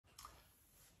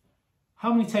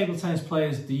How many table tennis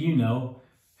players do you know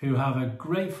who have a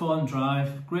great forehand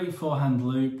drive, great forehand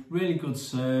loop, really good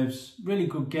serves, really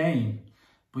good game,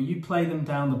 but you play them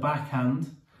down the backhand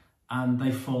and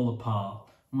they fall apart?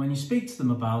 And when you speak to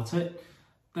them about it,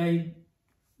 they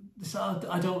say,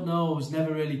 I don't know, I was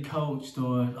never really coached,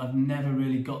 or I've never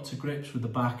really got to grips with the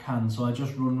backhand, so I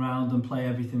just run round and play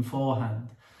everything forehand.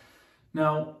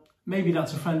 Now, maybe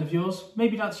that's a friend of yours,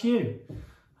 maybe that's you.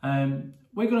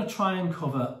 We're going to try and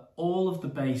cover all of the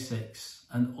basics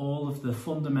and all of the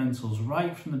fundamentals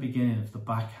right from the beginning of the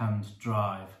backhand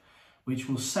drive, which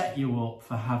will set you up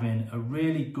for having a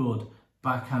really good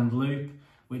backhand loop,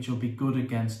 which will be good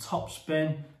against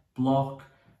topspin, block,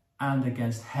 and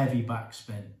against heavy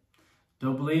backspin.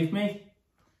 Don't believe me?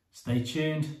 Stay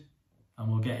tuned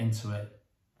and we'll get into it.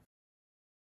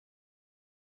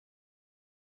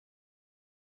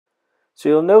 So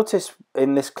you'll notice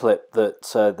in this clip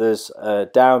that there's a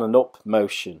down and up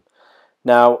motion.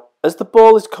 Now, as the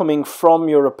ball is coming from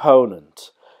your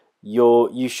opponent,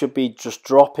 you should be just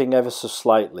dropping ever so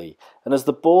slightly. And as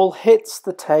the ball hits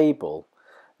the table,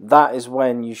 that is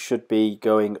when you should be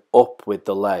going up with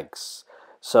the legs.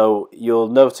 So you'll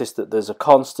notice that there's a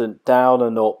constant down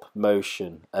and up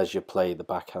motion as you play the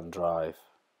backhand drive.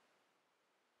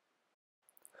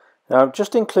 Now I'm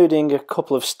just including a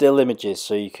couple of still images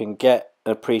so you can get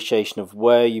an appreciation of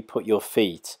where you put your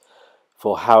feet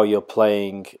for how you're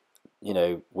playing, you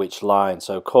know, which line.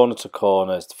 So corner to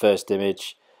corner is the first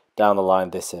image, down the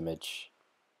line this image.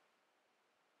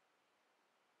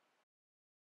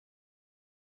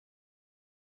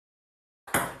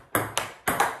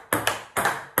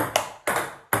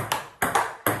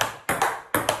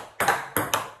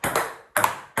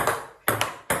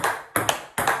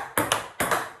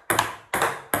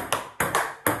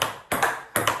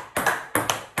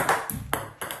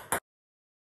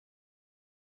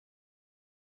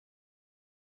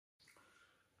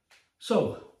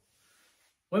 So,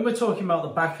 when we're talking about the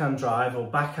backhand drive or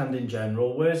backhand in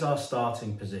general, where's our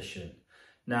starting position?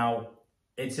 Now,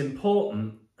 it's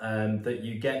important that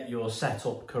you get your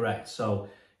setup correct. So,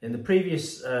 in the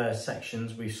previous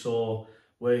sections, we saw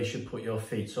where you should put your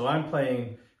feet. So, I'm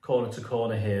playing corner to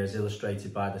corner here, as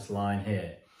illustrated by this line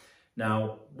here.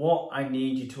 Now, what I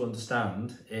need you to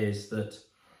understand is that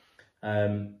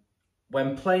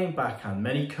when playing backhand,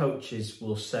 many coaches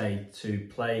will say to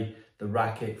play the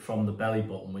racket from the belly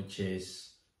button, which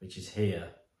is here.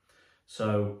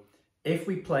 So if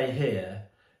we play here,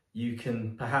 you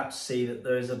can perhaps see that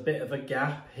there is a bit of a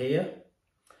gap here.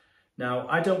 Now,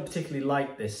 I don't particularly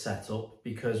like this setup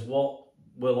because what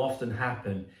will often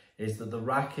happen is that the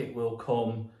racket will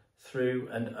come through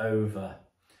and over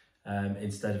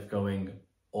instead of going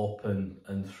up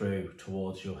and through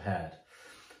towards your head.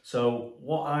 So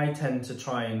what I tend to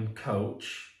try and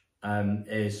coach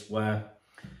is where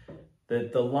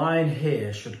the line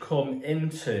here should come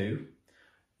into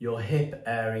your hip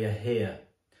area here.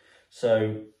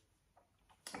 So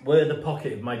where the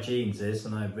pocket of my jeans is,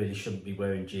 and I really shouldn't be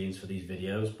wearing jeans for these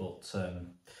videos, but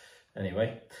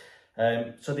anyway.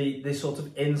 So the sort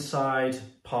of inside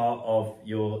part of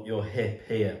your hip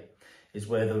here is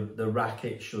where the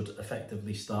racket should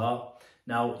effectively start.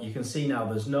 Now you can see now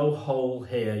there's no hole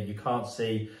here, you can't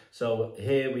see. So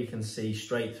here we can see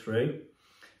straight through,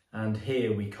 and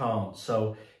here we can't.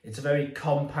 So it's a very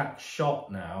compact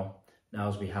shot now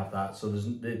as we have that. So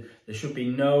there should be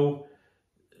no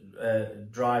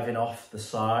driving off the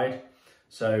side.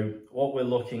 So what we're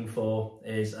looking for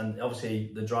is, and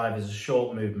obviously the drive is a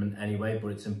short movement anyway, but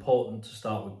it's important to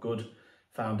start with good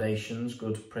foundations,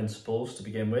 good principles to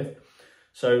begin with.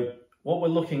 So what we're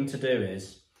looking to do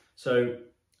is, so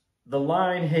the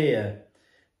line here,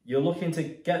 you're looking to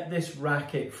get this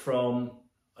racket from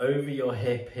over your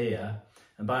hip here,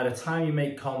 and by the time you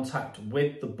make contact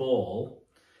with the ball,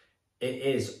 it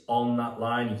is on that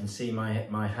line. You can see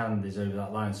my hand is over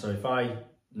that line. So if I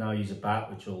now use a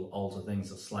bat, which will alter things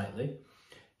slightly,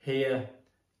 here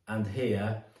and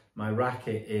here, my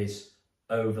racket is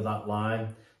over that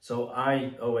line. So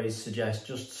I always suggest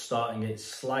just starting it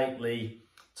slightly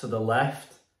to the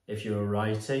left if you're a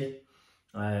righty,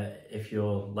 if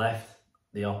you're left,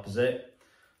 the opposite.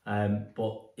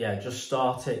 But yeah, just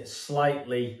start it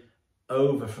slightly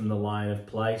over from the line of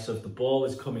play. So if the ball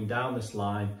is coming down this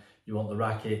line, you want the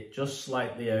racket just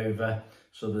slightly over,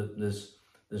 so that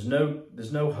there's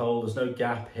no hole, there's no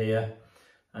gap here,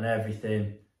 and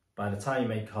everything by the time you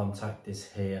make contact is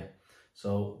here.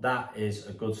 So that is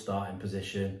a good starting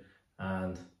position,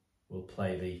 and we'll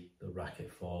play the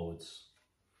racket forwards.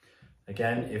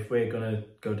 Again, if we're going to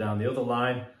go down the other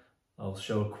line, I'll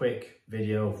show a quick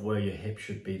video of where your hip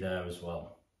should be there as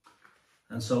well.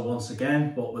 And so once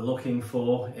again, what we're looking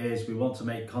for is we want to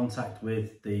make contact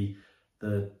with the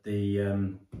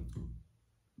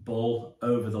ball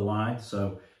over the line.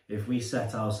 So if we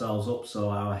set ourselves up so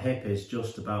our hip is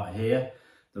just about here,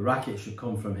 the racket should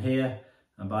come from here,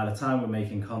 and by the time we're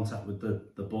making contact with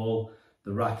the ball,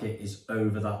 the racket is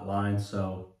over that line,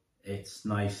 so it's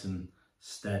nice and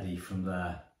steady from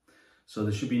there. So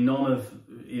there should be none of,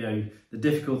 the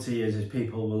difficulty is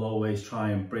people will always try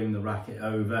and bring the racket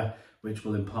over, which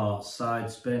will impart side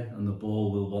spin, and the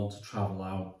ball will want to travel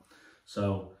out.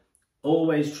 So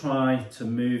always try to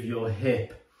move your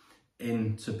hip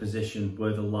into position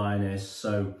where the line is.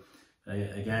 So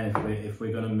again, if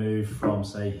we're going to move from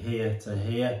say here to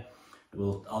here,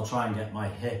 I'll try and get my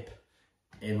hip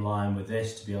in line with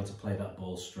this to be able to play that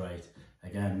ball straight.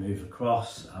 Again, move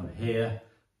across, I'm here,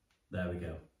 there we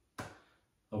go.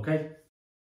 Okay.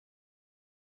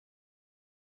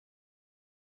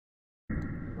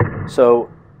 So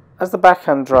as the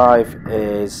backhand drive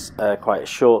is quite a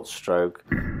short stroke,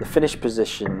 the finish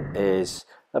position is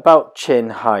about chin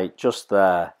height, just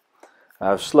there.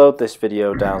 I've slowed this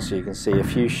video down so you can see a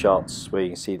few shots where you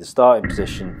can see the starting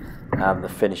position and the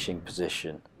finishing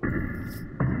position.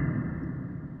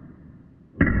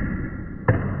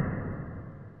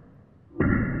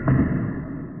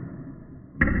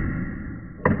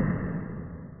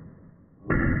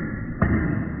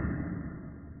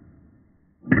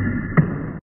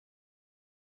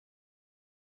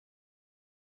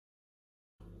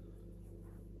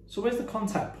 So where's the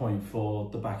contact point for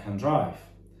the backhand drive?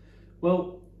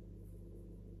 Well,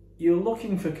 you're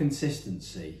looking for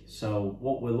consistency. So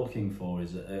what we're looking for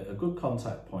is a good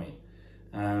contact point.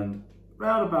 And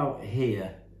round about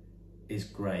here is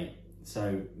great.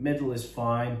 So middle is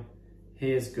fine,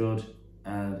 here's good,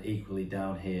 and equally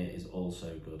down here is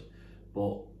also good.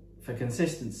 But for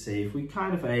consistency, if we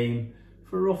kind of aim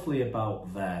for roughly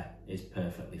about there, is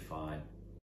perfectly fine.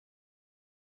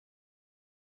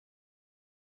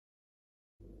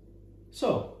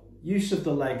 So, use of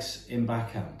the legs in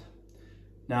backhand.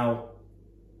 Now,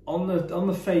 on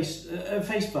the face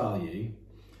value,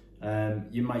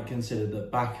 you might consider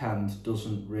that backhand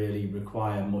doesn't really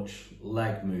require much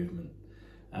leg movement,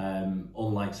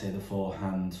 unlike say the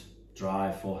forehand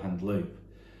drive, forehand loop.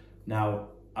 Now,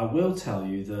 I will tell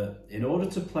you that in order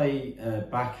to play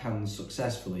backhand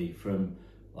successfully from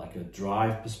like a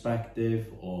drive perspective,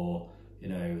 or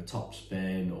a top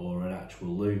spin or an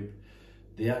actual loop,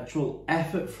 the actual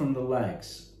effort from the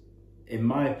legs, in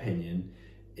my opinion,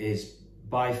 is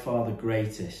by far the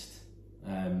greatest.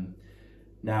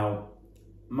 Now,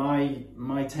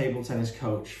 my table tennis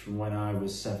coach from when I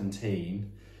was 17,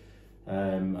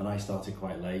 and I started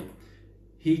quite late,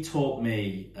 he taught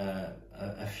me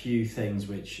a few things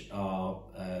which are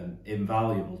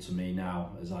invaluable to me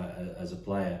now as a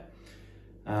player.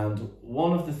 And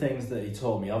one of the things that he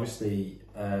taught me, obviously,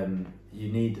 you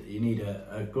need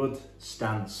a good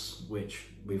stance, which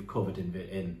we've covered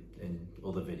in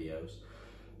other videos.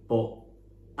 But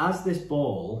as this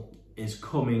ball is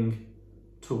coming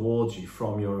towards you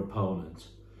from your opponent,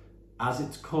 as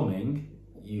it's coming,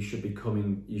 you should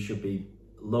be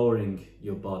lowering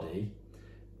your body.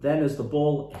 Then as the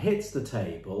ball hits the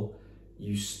table,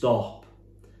 you stop.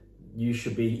 You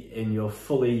should be in your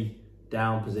fully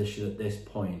down position at this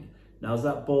point. Now as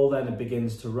that ball then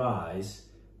begins to rise,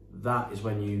 that is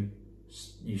when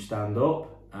you stand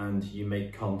up and you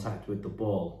make contact with the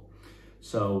ball.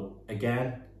 So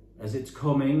again, as it's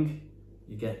coming,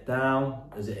 you get down.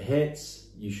 As it hits,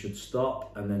 you should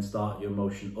stop and then start your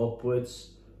motion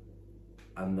upwards,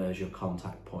 and there's your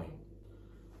contact point.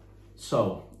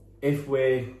 So if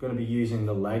we're going to be using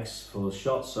the legs for the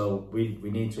shot, so we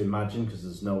need to imagine, because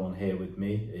there's no one here with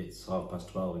me, it's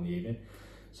 12:30 in the evening.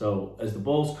 So as the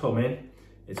ball's coming,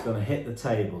 it's going to hit the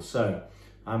table. So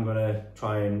I'm going to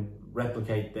try and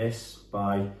replicate this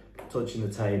by touching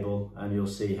the table, and you'll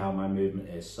see how my movement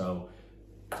is. So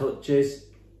touches,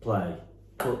 play,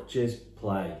 touches,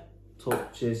 play,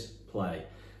 touches, play.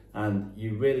 And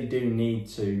you really do need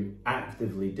to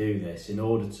actively do this in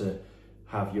order to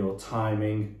have your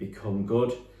timing become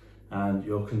good and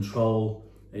your control.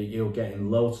 You're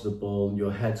getting low to the ball,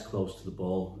 your head's close to the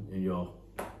ball, and you're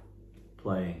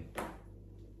playing.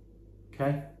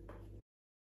 Okay?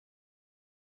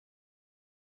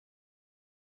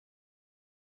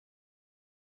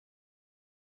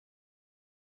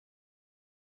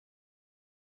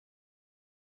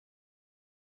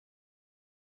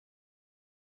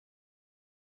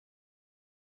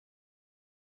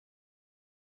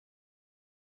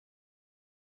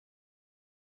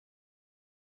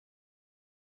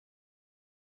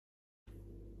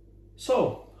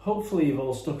 So hopefully you've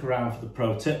all stuck around for the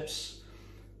pro tips.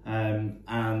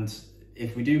 And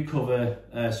if we do cover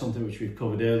something which we've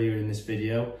covered earlier in this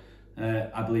video,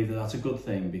 I believe that that's a good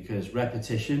thing, because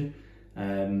repetition,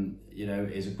 you know,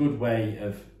 is a good way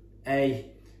of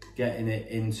getting it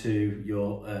into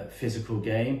your physical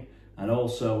game and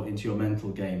also into your mental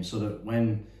game, so that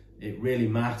when it really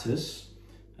matters,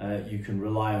 you can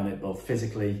rely on it both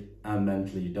physically and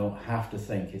mentally. You don't have to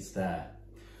think it's there.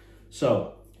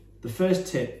 So the first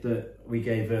tip that we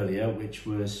gave earlier, which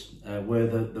was where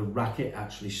the racket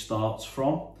actually starts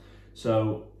from.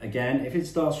 So again, if it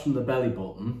starts from the belly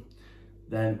button,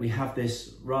 then we have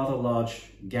this rather large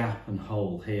gap and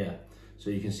hole here. So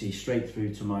you can see straight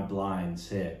through to my blinds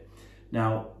here.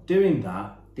 Now, doing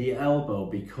that, the elbow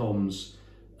becomes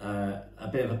a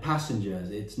bit of a passenger.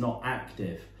 It's not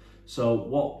active. So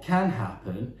what can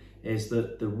happen is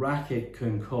that the racket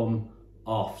can come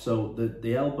off. So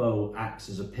the elbow acts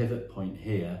as a pivot point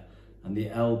here, and the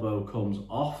elbow comes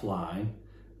offline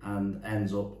and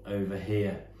ends up over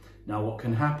here. Now what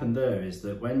can happen there is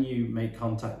that when you make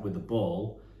contact with the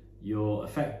ball, you're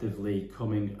effectively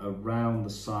coming around the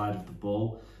side of the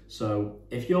ball. So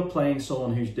if you're playing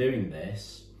someone who's doing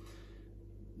this,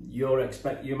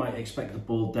 you might expect the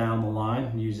ball down the line,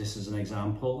 and use this as an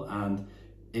example, and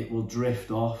it will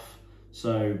drift off.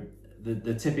 So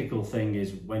the typical thing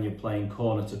is when you're playing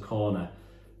corner to corner,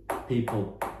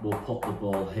 people will put the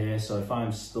ball here. So if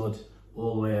I'm stood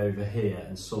all the way over here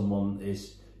and someone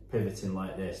is pivoting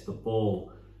like this, the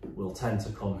ball will tend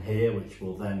to come here, which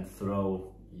will then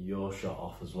throw your shot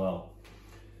off as well.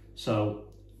 So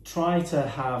try to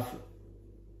have,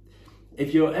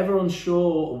 if you're ever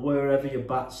unsure wherever your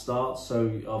bat starts,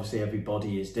 so obviously every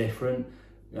body is different,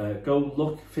 go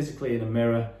look physically in a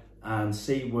mirror and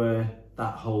see where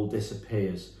that hole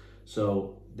disappears.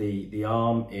 So the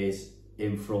arm is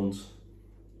in front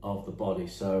of the body,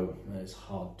 so it's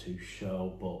hard to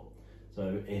show, but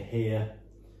so here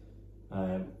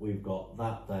we've got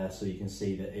that there, so you can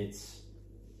see that it's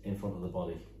in front of the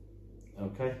body.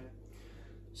 Okay,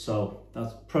 so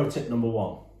that's pro tip number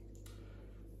one.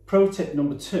 Pro tip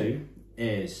number two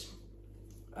is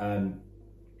how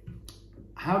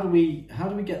do we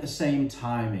get the same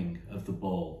timing of the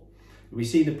ball? We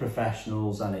see the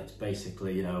professionals and it's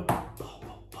basically, you know,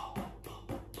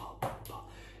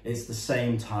 it's the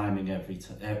same timing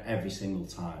every single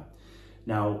time.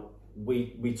 Now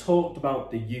we talked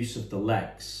about the use of the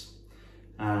legs,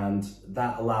 and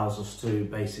that allows us to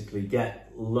basically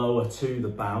get lower to the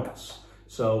bounce.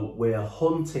 So we're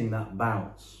hunting that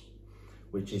bounce,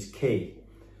 which is key.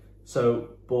 So,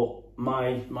 but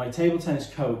my table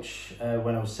tennis coach,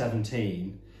 when I was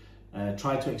 17,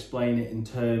 tried to explain it in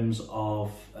terms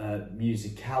of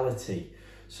musicality.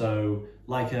 So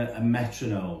like a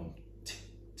metronome. Tick,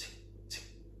 tick, tick,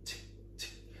 tick,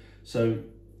 tick. So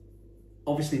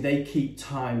obviously they keep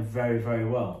time very, very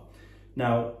well.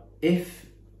 Now, if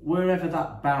wherever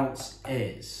that bounce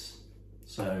is,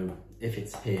 so if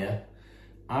it's here,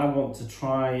 I want to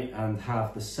try and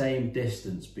have the same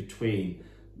distance between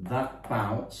that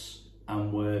bounce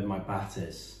and where my bat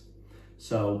is.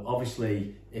 So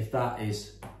obviously, if that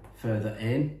is further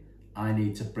in, I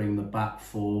need to bring the bat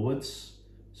forwards.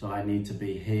 So I need to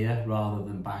be here rather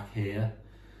than back here.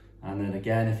 And then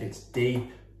again, if it's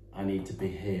deep, I need to be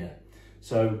here.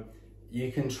 So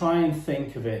you can try and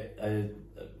think of it,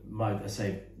 I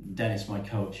say Dennis, my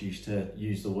coach, used to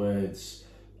use the words,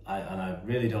 and I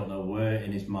really don't know where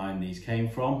in his mind these came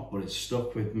from, but it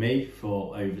stuck with me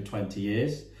for over 20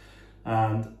 years.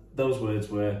 And those words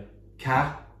were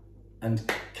ca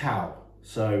and cow.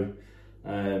 So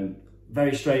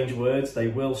very strange words. They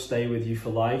will stay with you for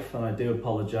life, and I do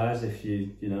apologize if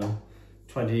you know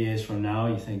 20 years from now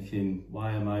you're thinking,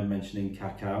 why am I mentioning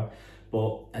cacao?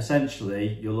 But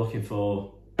essentially you're looking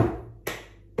for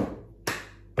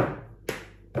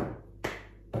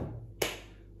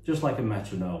just like a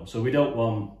metronome. So we don't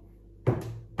want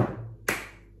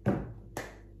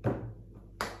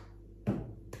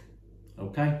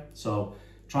okay, so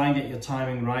try and get your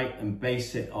timing right and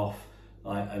base it off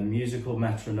like a musical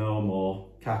metronome or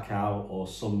cacao or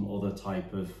some other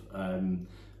type of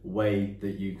way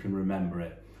that you can remember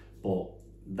it. But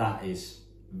that is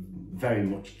very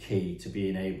much key to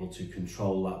being able to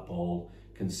control that ball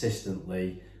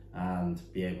consistently and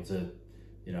be able to,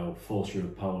 you know, force your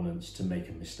opponents to make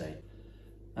a mistake.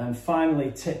 And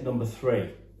finally, tip number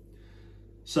 3.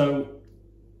 So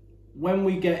when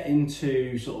we get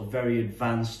into sort of very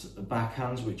advanced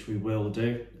backhands, which we will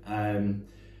do,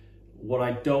 what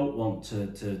I don't want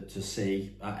to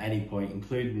see at any point,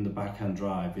 including the backhand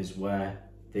drive, is where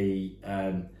the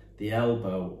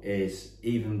elbow is,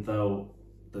 even though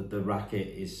the racket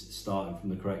is starting from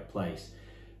the correct place,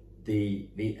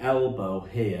 the elbow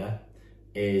here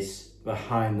is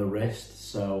behind the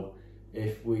wrist. So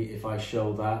if I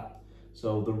show that,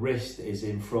 so the wrist is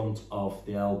in front of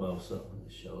the elbow. So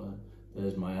let's show that.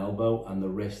 There's my elbow and the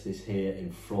wrist is here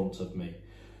in front of me.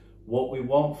 What we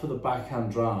want for the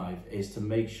backhand drive is to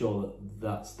make sure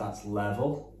that that's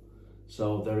level.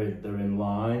 So they're in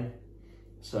line.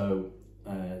 So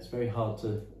it's very hard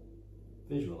to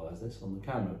visualize this on the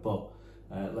camera, but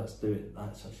let's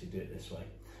actually do it this way.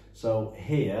 So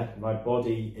here, my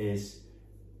body is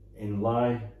in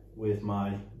line with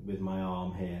my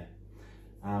arm here.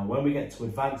 And when we get to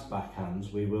advanced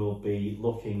backhands, we will be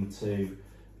looking to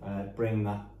bring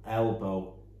that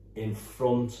elbow in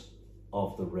front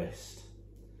of the wrist,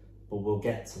 but we'll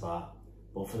get to that.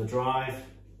 But for the drive,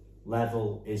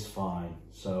 level is fine.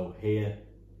 So here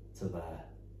to there.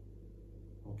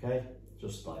 Okay,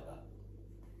 just like that.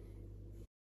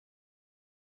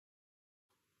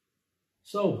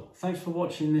 So, thanks for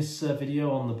watching this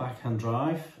video on the backhand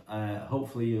drive.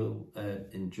 Hopefully you'll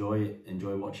enjoy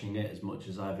watching it as much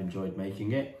as I've enjoyed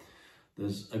making it.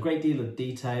 There's a great deal of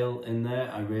detail in there,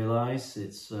 I realise.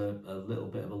 It's a little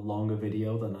bit of a longer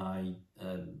video than I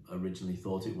originally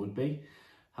thought it would be.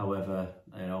 However,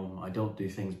 you know, I don't do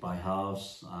things by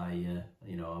halves. I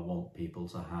want people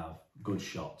to have good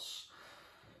shots.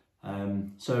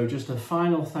 So just a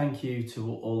final thank you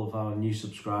to all of our new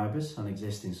subscribers and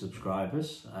existing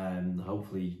subscribers.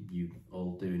 Hopefully you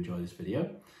all do enjoy this video.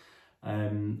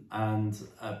 And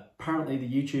apparently the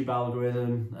YouTube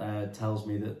algorithm tells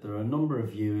me that there are a number of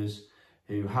viewers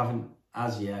who haven't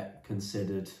as yet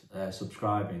considered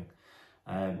subscribing.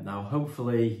 Now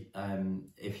hopefully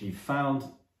if you found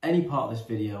any part of this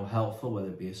video helpful, whether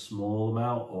it be a small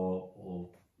amount or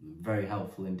very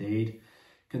helpful indeed,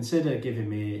 consider giving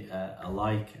me a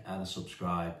like and a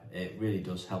subscribe. It really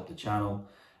does help the channel,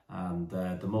 and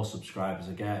the more subscribers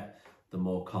I get, the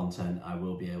more content I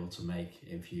will be able to make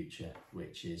in future,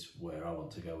 which is where I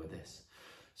want to go with this.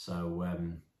 So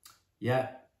yeah,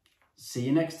 see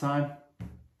you next time.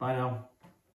 Bye now.